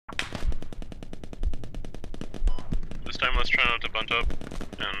let's try not to bunch up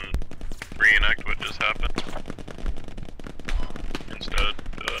and reenact what just happened. Instead,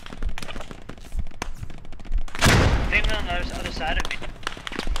 They're on the other side of me.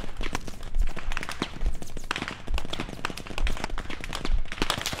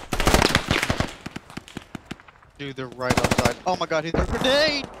 Dude, they're right outside. Oh my god, he threw a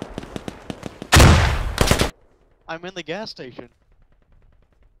grenade! I'm in the gas station.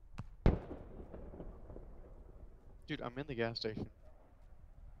 Dude, I'm in the gas station.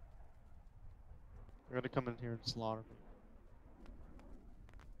 They're gonna come in here and slaughter me.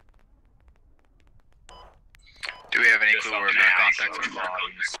 Do we have any clue where my contacts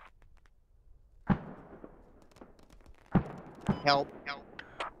are? Help, help.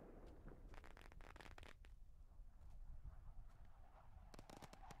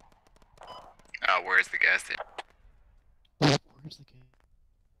 Where's the gas station? Where's the game?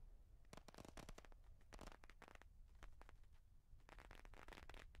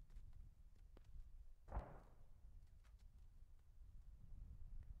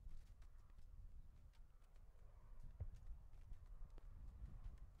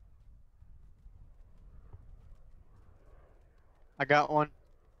 I got one.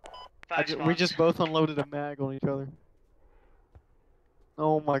 We just both unloaded a mag on each other.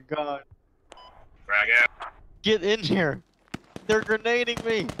 Oh my god. Frag out. Get in here! They're grenading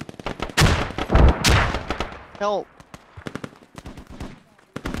me! Help!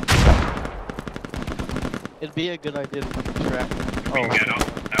 It'd be a good idea to come extract them. We can get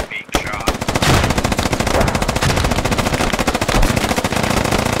up without being shot.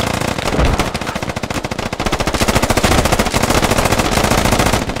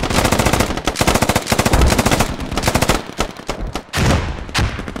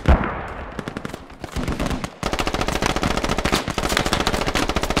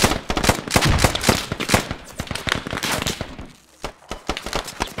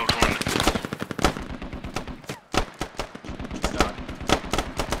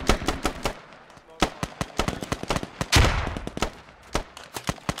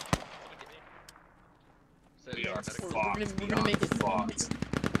 We're gonna make it.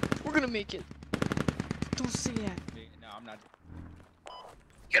 We're gonna make it. Don't say that. No, I'm not.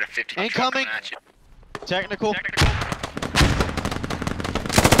 You got a 50 Incoming! at you. Technical!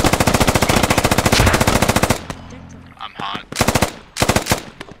 I'm hot.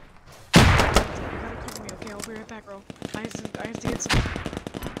 You gotta cover me, okay? I'll be right back, bro. I have to hit some.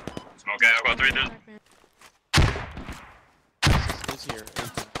 Smoke out. squad 3 did. It's here.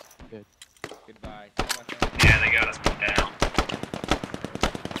 Good. Goodbye. Yeah, they got us down.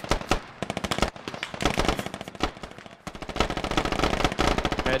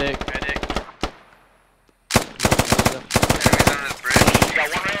 Medic. Enemies under the bridge. Got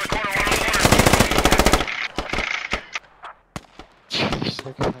one right on the corner, one on the corner. Jeez,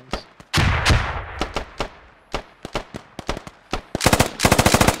 that guy's...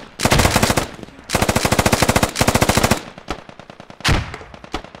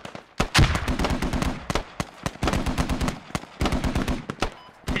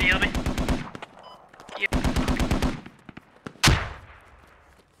 Can you heal me?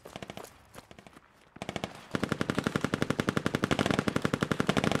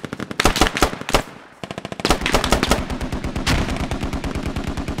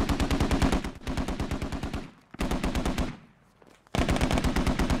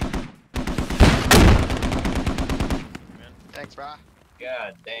 Thanks, brah.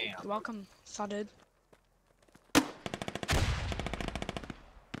 God damn. You're welcome, Sadid.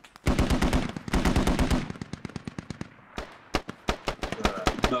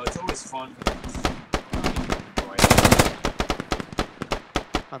 No, it's always fun.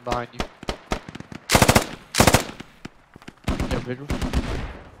 I'm behind you. Yeah, visual.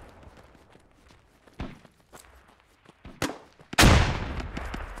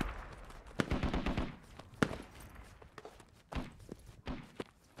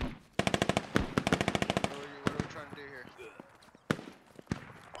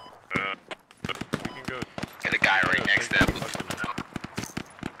 we can go. Got a guy right next to them.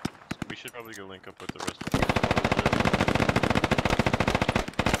 We should probably go link up with the rest of the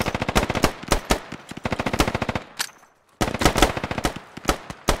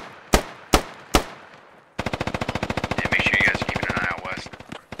Yeah, make sure you guys are keeping an eye out west.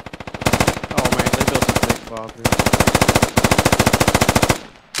 Oh man, they built a big bomb here.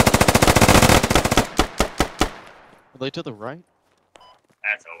 Are they to the right?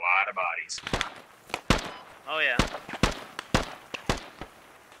 That's a lot of bodies. Oh yeah.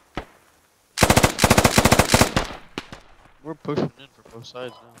 We're pushing in for both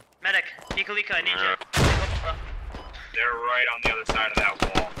sides now. Medic, Nikolika, I need Yeah. you. They're right on the other side of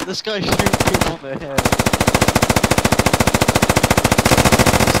that wall. This guy shooting people in the head.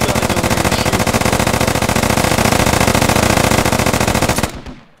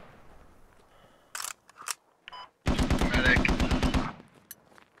 Medic.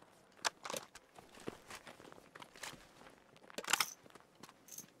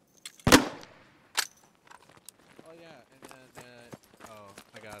 Oh yeah, and then oh,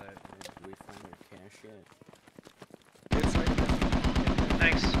 I got it. Did we find your cash yet? It's right there.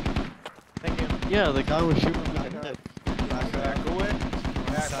 Thanks. Thank you. Yeah, the guy was shooting in the head.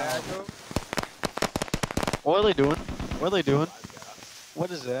 What are they doing? What are they doing? What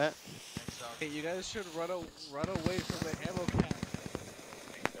is that? Hey, you guys should run away from the ammo cap.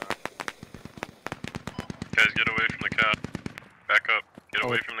 Guys, get away from the cat. Back up. Get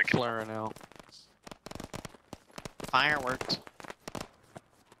away from the cat. Flaring out. Fireworks.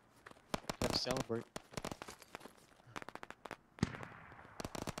 Gotta celebrate.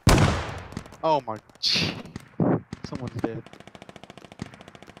 Oh my. Someone's dead.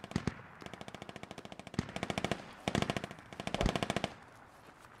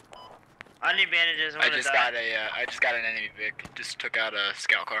 I need bandages. I'm I gonna just die. got I just got an enemy Vic. Just took out a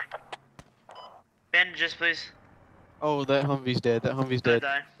scout car. Bandages, please. Oh, that Humvee's dead. That Humvee's I'm gonna dead.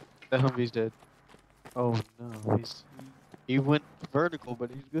 die. That Humvee's dead. Oh no, he went vertical,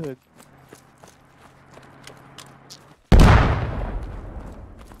 but he's good.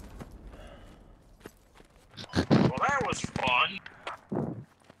 Well, that was fun.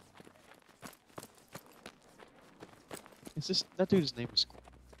 Is this that dude's name is?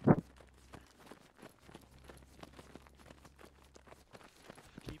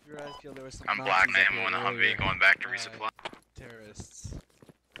 Keep your eyes peeled. There was some I'm black Nazis up man here on a earlier. Humvee going back to resupply. Terrorists.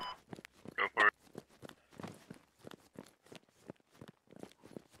 Go for it.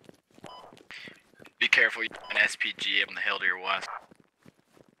 Be careful, you have an SPG up on the hill to your west.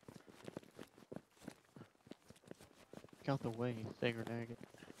 Get out the way, finger nugget.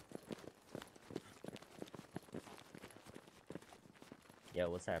 Yo,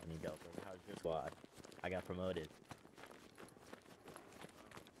 what's happening, Delta? How's your squad? I got promoted.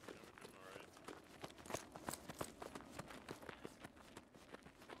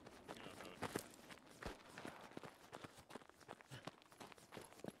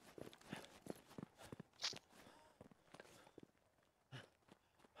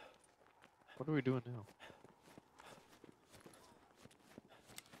 What are we doing now?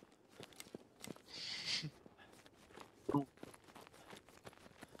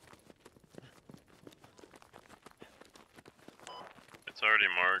 It's already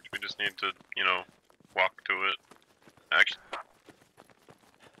marked. We just need to, you know, walk to it. Actually,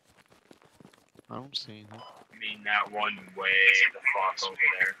 I don't see anything. I mean, that one way the fuck over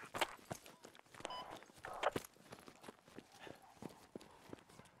there.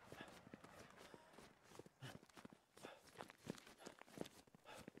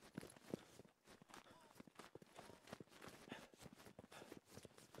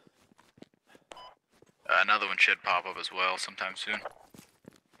 Another one should pop up as well sometime soon.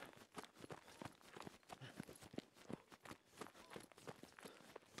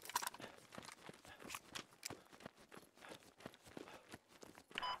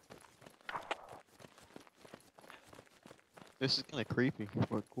 This is kind of creepy,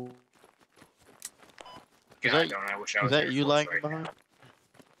 but cool. God, that- don't I wish I Is was that Air you Force lagging right behind? now.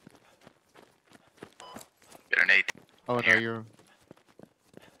 Get an 8. Oh no, you're.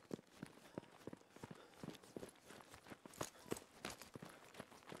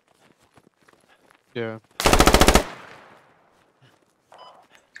 Yeah.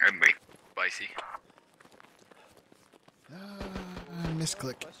 And wait, spicy.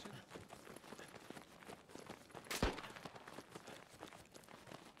 Misclick.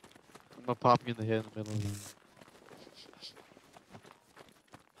 I'm gonna pop you in the head in the middle of the.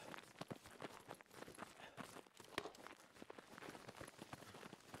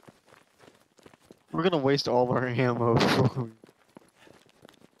 We're gonna waste all our ammo.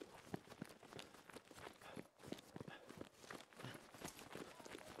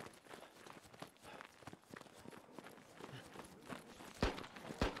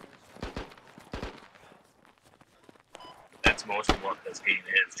 That's most of what this game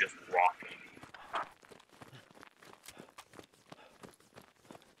is, just walking.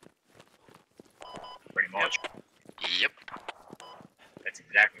 Pretty much. Yep. That's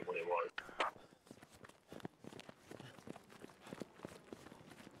exactly what it was.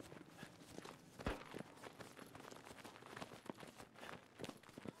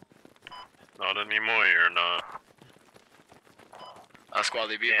 not anymore, you're not. Squad,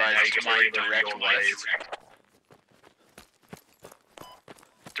 they be Yeah, now advised you to can my already learn direct your west. ways.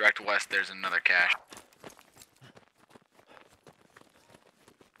 Direct west, there's another cache.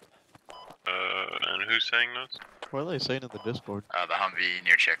 And who's saying this? What are they saying in the Discord? The Humvee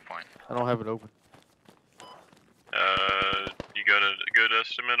near checkpoint. I don't have it open. You got a good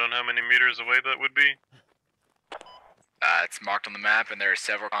estimate on how many meters away that would be? It's marked on the map, and there are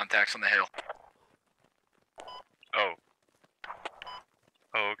several contacts on the hill. Oh.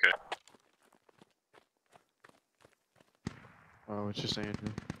 Oh, okay. Oh, it's just Andrew.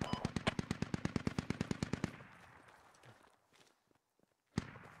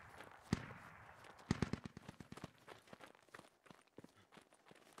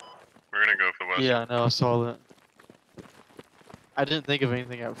 We're gonna go for west. Yeah, I know, I saw that. I didn't think of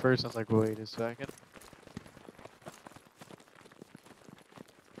anything at first. I was like, wait a second.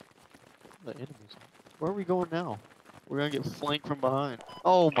 The enemies. Where are we going now? We're gonna get flanked from behind.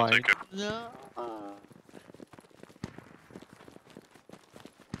 Oh I'll my take it. no.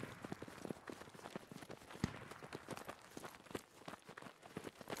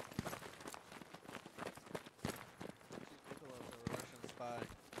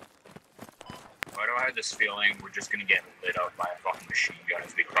 Why do I have this feeling we're just gonna get lit up by a fucking machine gun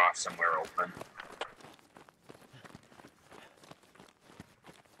as we cross somewhere open?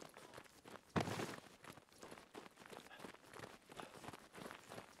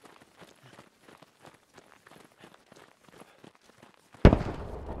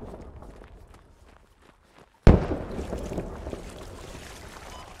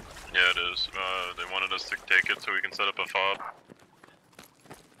 Yeah, it is. They wanted us to take it so we can set up a fob.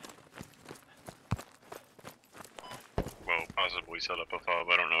 Well, possibly set up a fob.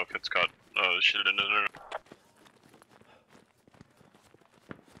 I don't know if it's got shit in it or not.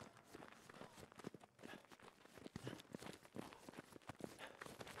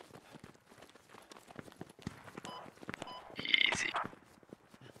 Easy.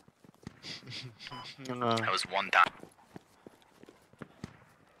 No. That was one time.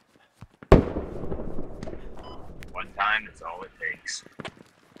 One time is all it takes.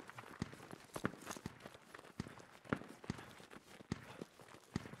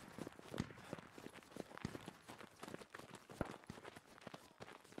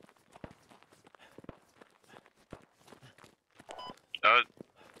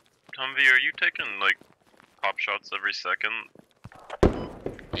 Humvee, are you taking, like, pop shots every second?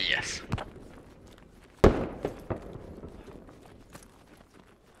 Yes.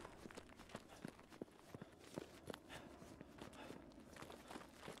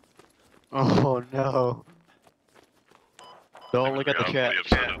 Oh no. Don't look at the I'm chat. really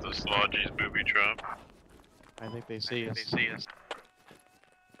upset at this Lodgy's booby trap. I think they see us.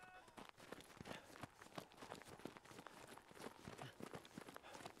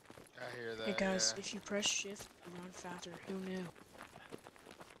 I hear that. Hey guys, yeah. if you press shift, you run faster. Who knew?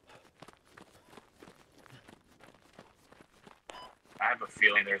 I have a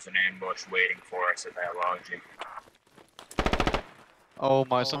feeling there's an ambush waiting for us at that logic. Oh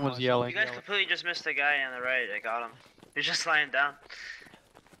my, someone's yelling. You guys completely just missed the guy on the right. I got him. He's just lying down.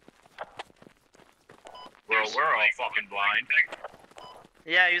 We're all fucking blind.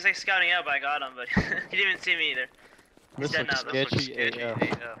 Yeah, he was like scouting out, but I got him. But he didn't even see me either. He's This dead looks now. Though. sketchy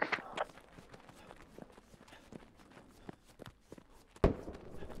AF.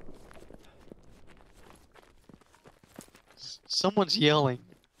 Someone's yelling.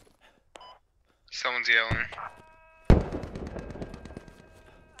 Someone's yelling.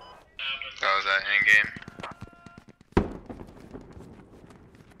 That was that end game.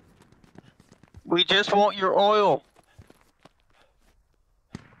 We just want your oil.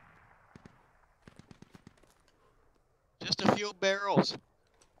 Just a few barrels.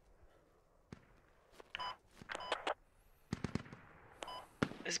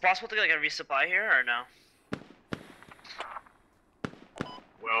 Is it possible to get like a resupply here or no?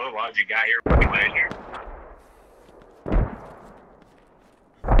 Well, the logic got here pretty late here.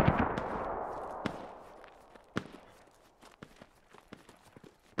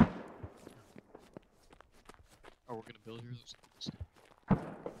 Oh, we're gonna build here.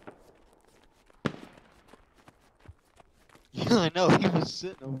 Yeah, I know. He was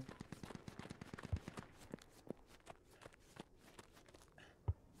sitting over.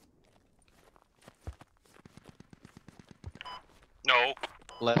 No.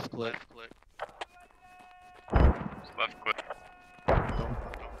 Left click. Left click.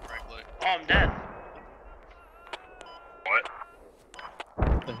 Right click. Oh, I'm dead.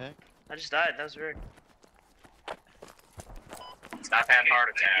 What the heck? I just died. That was weird. Stop having heart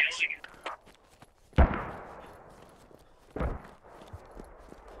attacks.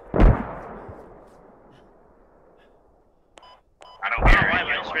 I don't Oh, hear why any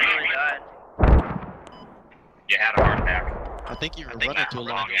am I just yelling. think you were running too long.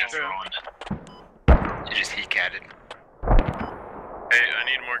 Wrong ass True. rolling. You just heat-catted. Hey, I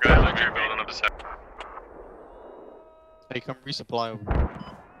need more guys over here building up a set. Hey, come resupply over.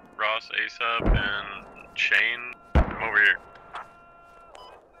 Ross, ASAP, and Shane, come over here.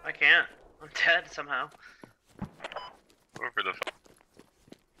 I can't. I'm dead somehow. Over the.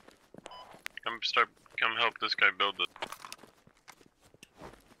 Come help this guy build it.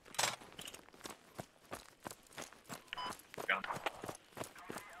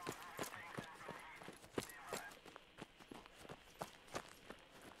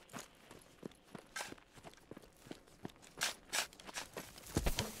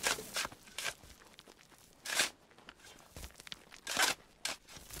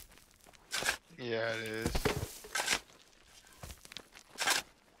 Yeah, it is.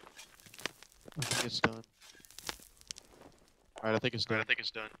 I think it's done. Alright, I think it's done.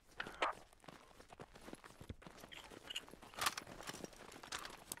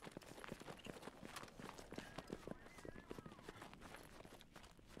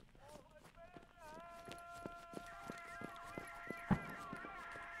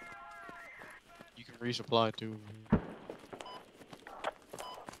 You can resupply too.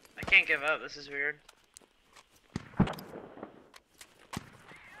 I can't give up. This is weird.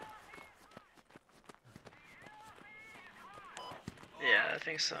 Yeah, I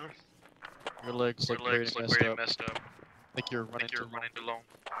think so. Your legs look very messed up. I think you're running too long.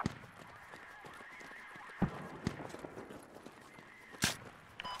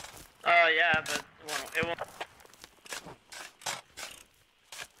 Yeah, but it won't.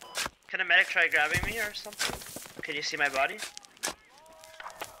 Can a medic try grabbing me or something? Can you see my body?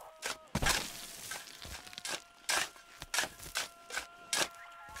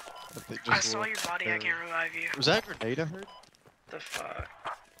 I saw your body, I can't revive you. Was that a grenade I heard? The fuck?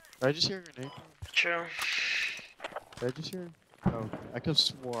 Did I just hear a grenade? True. Did I just hear? Oh, okay. I could have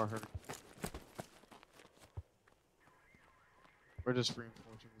swore I heard. We're just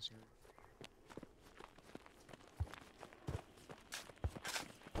reinforcing this area.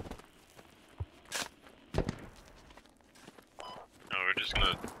 No, we're just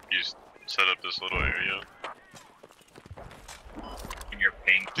gonna set up this little area. In your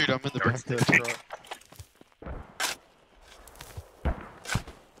ping. Dude, I'm in the back of the truck.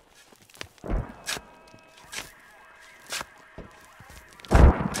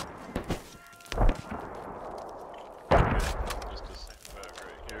 Just a sandbag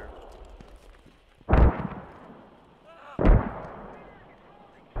right here.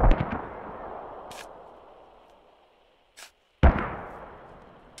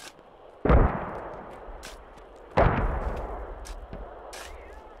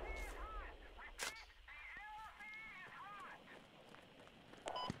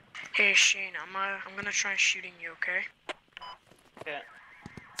 Hey Shane, I'm gonna try shooting you, okay? Yeah.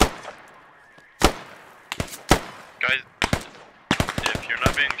 Guys, if you're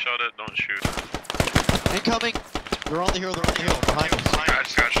not being shot at, don't shoot. Incoming! They're on the hill, behind us. I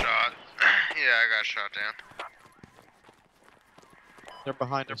just got shot. Yeah, I got shot down. They're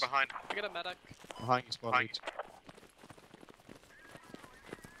behind us. I get a medic. Behind you, squad leads.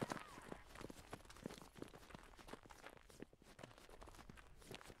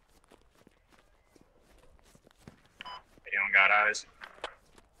 Anyone got eyes?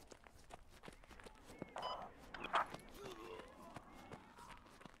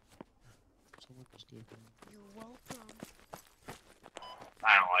 Someone just gave me. You're welcome.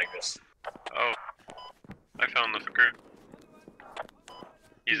 I don't like this. Oh, I found the fucker.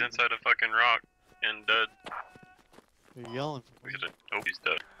 He's inside a fucking rock and dead. They're yelling for We me. gotta. Oh, he's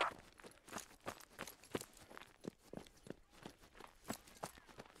dead.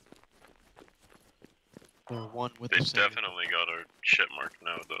 They're one with They the same. definitely got our shit marked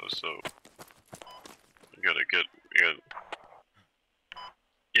now, though. So we gotta get.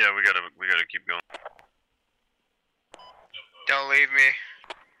 Yeah, we gotta keep going. Don't leave me.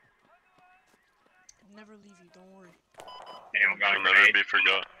 I'll never leave you, don't worry. Anyone got a I'll never grenade? be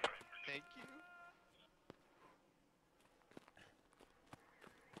forgot. Thank you.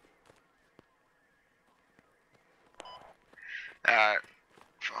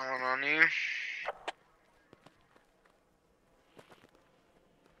 Falling on you.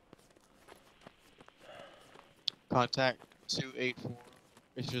 Contact 284.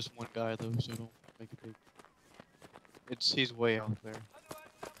 It's just one guy though, so don't make it big. He's way out there.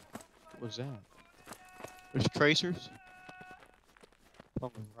 What was that? There's tracers?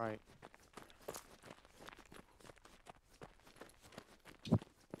 On the right.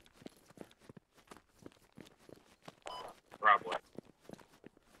 Probably.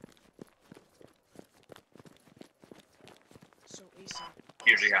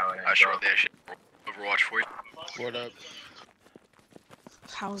 Usually how it ends. I sure up. that shit. Overwatch for you. What up?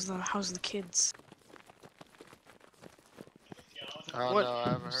 How's the kids? I don't What? know. I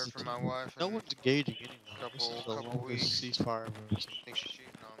haven't heard from my wife. No in one's engaging anyway. This is the couple longest weeks. ceasefire I've ever seen. I think she's cheating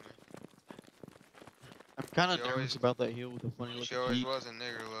on me. I'm kind She of nervous always- about that hill with the funny She looking always peak. was a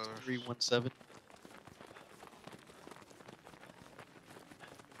nigger lover. 317.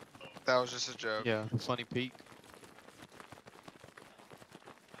 That was just a joke. Yeah, the funny peak.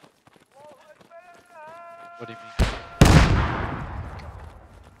 What do you mean?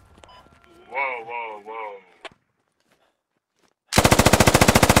 Whoa, whoa, whoa.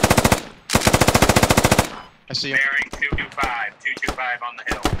 I see him. Bearing 225, 225 on the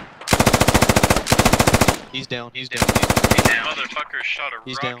hill. He's down. He's down. He's down. Motherfucker shot a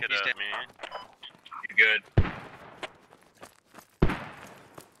He's down. rocket He's at down. me. You good?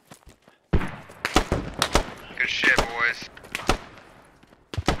 Good shit, boys.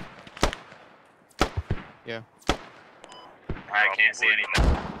 Yeah. I can't see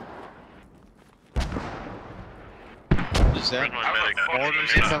anything. Is that Where's my How the medic? fuck Mortars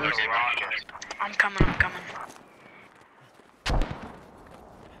did you miss coming? the rocket? I'm coming.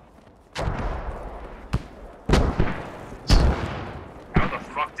 How the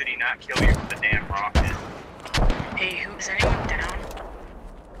fuck did he not kill you with the damn rocket? Hey, is anyone down?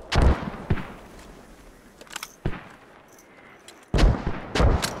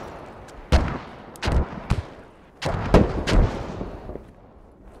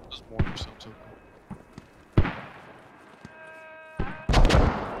 Those mortars sound so cool.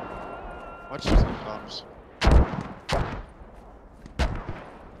 Watch these cops.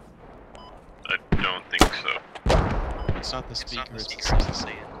 I don't think so. It's not the speaker, it's the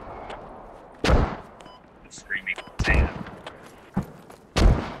sand. The screaming sand.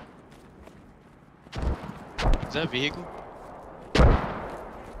 Is that a vehicle?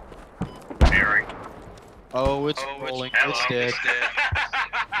 Bearing. Oh, it's rolling. Hello. It's dead.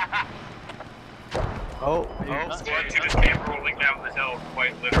 Oh, Squad 2 just came rolling down the hill,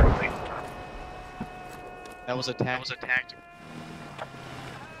 quite literally. that was a tactic.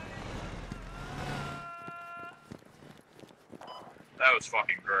 That was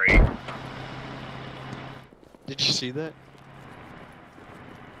fucking great. Did you see that?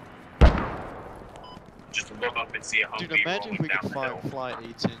 Just look up and see a Dude, Humvee imagine if rolling we down could the hill. fly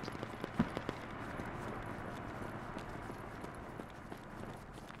 810.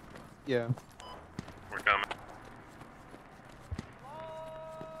 Yeah. We're coming.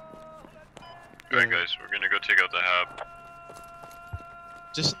 Alright guys, we're gonna go take out the hab.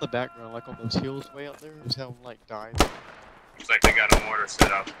 Just in the background, like on those hills way out there, just have them like dive. Looks like they got a mortar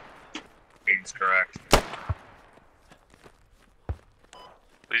set up. Being's correct.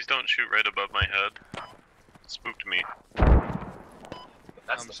 Please don't shoot right above my head. It spooked me.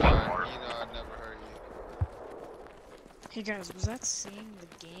 That's I'm the sorry. fun part. You know I'd never hurt you. Hey guys, was that seeing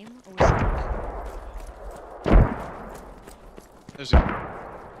the game or was There's a,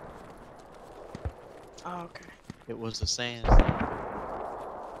 Oh, okay. it was the sand.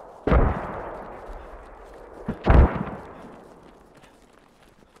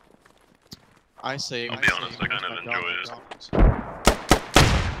 I say, I'll be honest, I kind of enjoy it.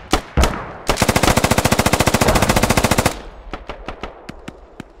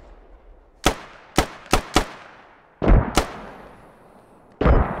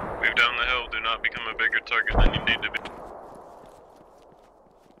 Move down the hill, do not become a bigger target than you need to be.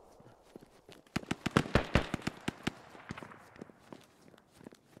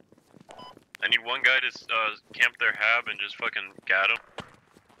 I need one guy to camp their hab and just fucking gat him.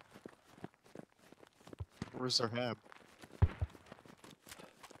 Where's their hab?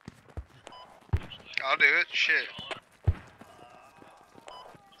 I'll do it. Shit.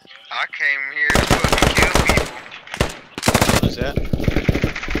 I came here to fucking kill people. What is that?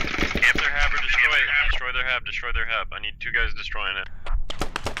 Camp their hab or destroy it. Destroy their hab, destroy their hab. I need 2 guys destroying it.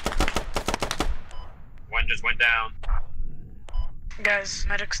 One just went down. Guys,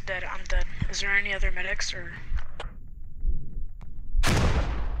 medic's dead. I'm dead. Is there any other medics or?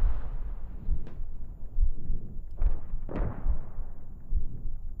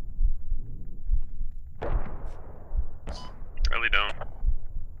 Really don't.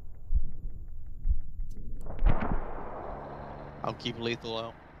 I'll keep lethal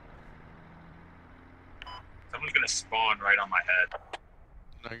out. Someone's gonna spawn right on my head.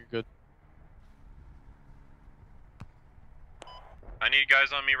 No, you're good. I need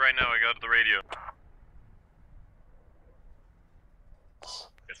guys on me right now, I got the radio.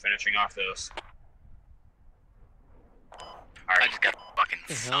 Just finishing off this. I Alright, just got fucking What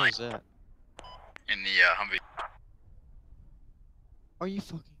the hell is sniped that? in the Humvee. Are you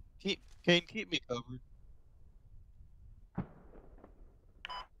fucking Kane, keep me covered.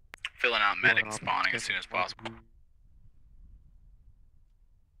 Filling out Going medic off spawning as extended soon as point of possible. view.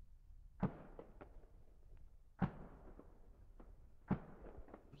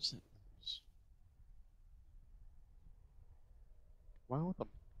 What is that noise? Why would the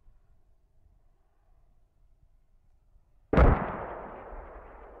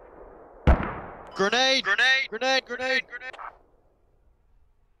grenade? Grenade! Grenade! Grenade! Grenade!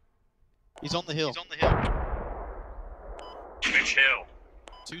 He's on the hill. He's on the hill. Which hill?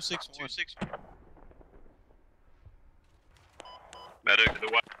 261. 261. Medic. To the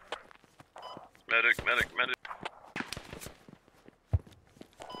west. Medic. Medic. Medic.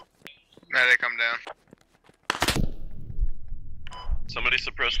 Medic, I'm down. Somebody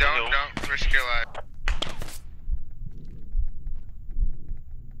suppress the hill. Don't risk your life.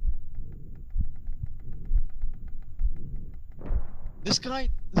 This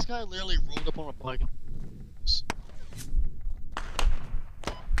guy literally rolled up on a bike.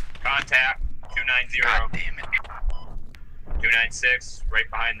 Contact 290. God damn it. 296, right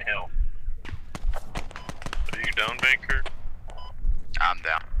behind the hill. Are you down, Banker? I'm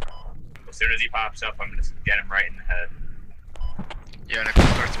down. As soon as he pops up, I'm gonna get him right in the head. Yeah, Nick,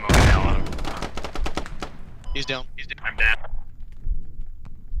 start smoking the hell out of him. He's down. I'm down.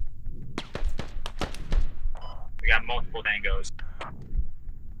 We got multiple dangos.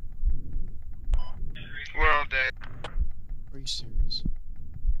 We're all dead. Are you serious?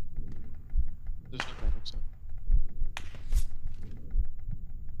 There's no medics up.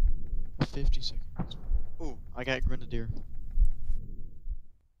 50 seconds. Ooh, I got Grenadier.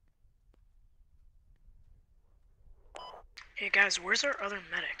 Hey guys, where's our other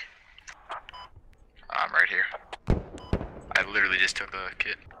medic? I'm right here. I literally just took the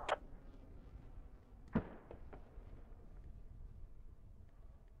kit.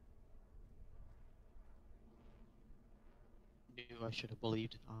 Knew I should have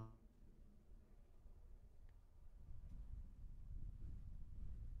believed it.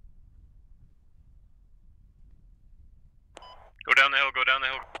 Go down the hill. Go down the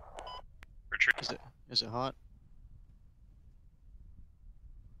hill. Retreat. Is it hot?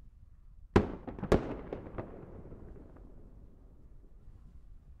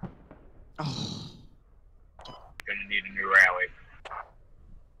 Oh, Gonna need a new rally.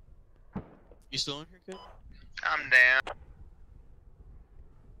 you still in here, kid? I'm down.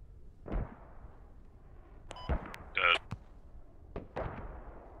 Dead.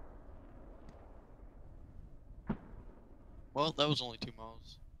 Well, that was only 2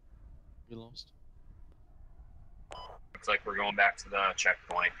 miles. We lost. Looks like we're going back to the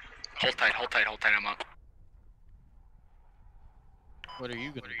checkpoint. Hold tight, I'm up. What are you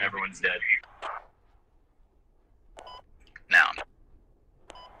gonna do? Everyone's dead. Now.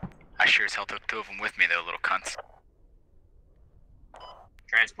 I sure as hell took 2 of them with me, though, little cunts.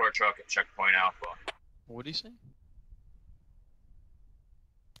 Transport truck at checkpoint Alpha. What'd he say?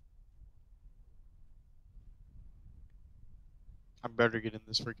 I better get in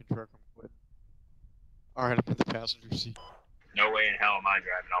this freaking truck. I'm quitting. Alright, I'm in the passenger seat. No way in hell am I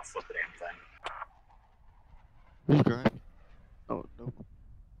driving. I'll flip the damn thing. Who's driving? Oh, no.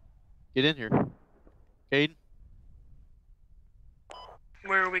 Get in here. Caden?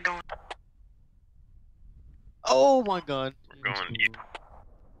 Where are we going? Oh my god. We're going east.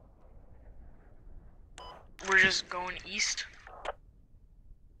 We're just going east.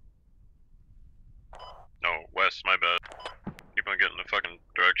 No, west. My bad. Keep on getting the fucking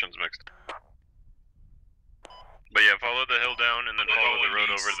directions mixed. But yeah, follow the hill down and then We're follow the going road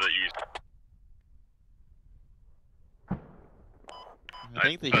east. over to the east. I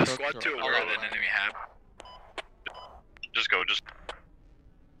think they Squad trucks 2 are aware all of that around. enemy hab. Just go. Just.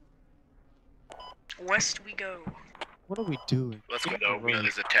 West we go. What are we doing? Let's Get go. on the road.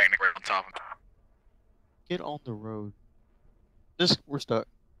 There's a technic right on top of him. Get on the road. We're stuck.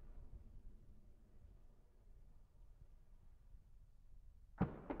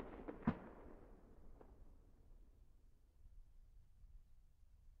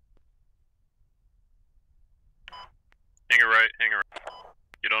 Hang a right. Hang a right.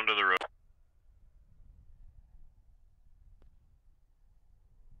 Get onto the road.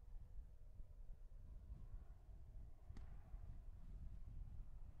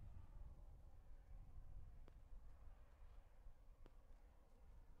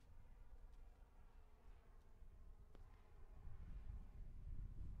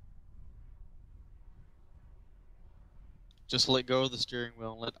 Just let go of the steering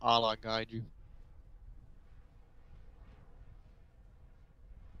wheel and let Allah guide you.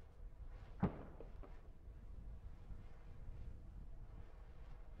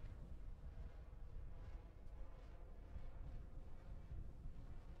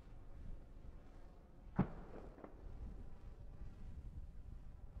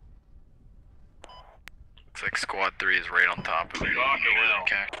 Looks like squad 3 is right on top of it.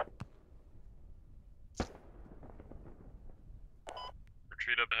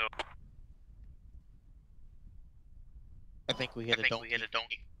 Retreat up the hill. I think we hit a donkey.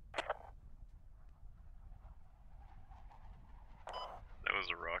 That was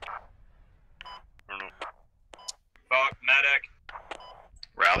a rock. I don't know. Fuck, medic.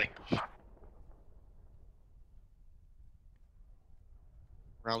 Rally.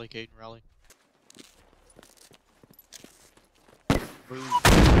 Rally, Caden, rally. Move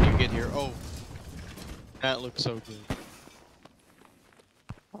when you get here. Oh, that looks so good.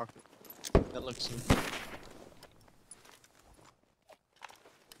 Parker, that looks so good.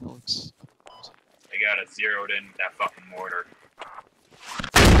 That looks amazing. They got it zeroed in that fucking mortar.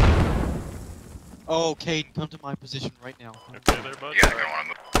 Oh, Caden, come to my position right now. Okay there, bud. You gotta go on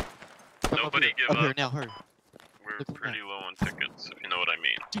the Come Nobody up here. give Up up. here now, hurry. We're Look at pretty that. low on tickets, if you know what I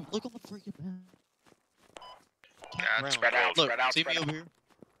mean. Dude, look on the freaking map. Turn Yeah, around. spread out, Look, spread out, see spread me out. over here?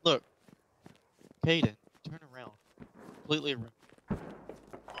 Look. Caden, turn around. Completely around.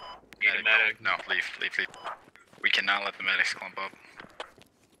 Need a medic. No, leave. We cannot let the medics clump up.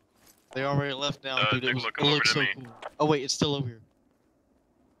 They already left now, dude. Nick, It look over looks to so me. cool. Oh wait, it's still over here.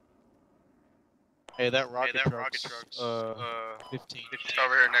 Hey, that rocket truck's 15.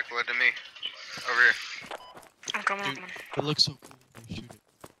 Over here, Nicola, to me. Over here. I'm coming, Dude, I'm coming. it looks so cool when they shoot it.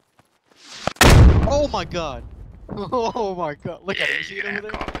 Oh my god! Oh my god! Look Yeah, at it. You see you're it gonna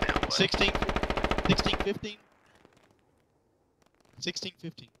over have there? to cough it down, 16, 15? 16,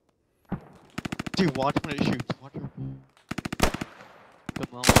 15. Dude, watch when it shoots. Watch how cool.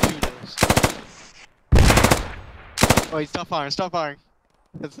 Come on, shoot us. Oh, wait, stop firing, stop firing.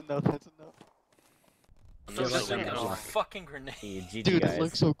 That's enough, that's enough. Fucking grenade. GG, Dude, guys. it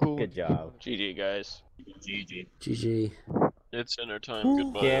looks so cool. Good job. GG, guys. GG. GG. It's dinner time.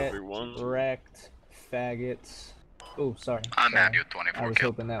 Goodbye, Get everyone. Wrecked, faggots. Oh, sorry. I'm sorry. happy with I 24 was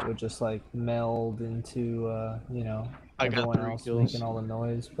kills. hoping that would just like meld into, you know, I got everyone 3 else kills. making all the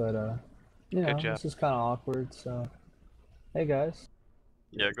noise, but you know, job. this is kind of awkward. So, hey guys,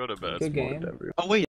 Yeah, go to bed. good game. Oh wait,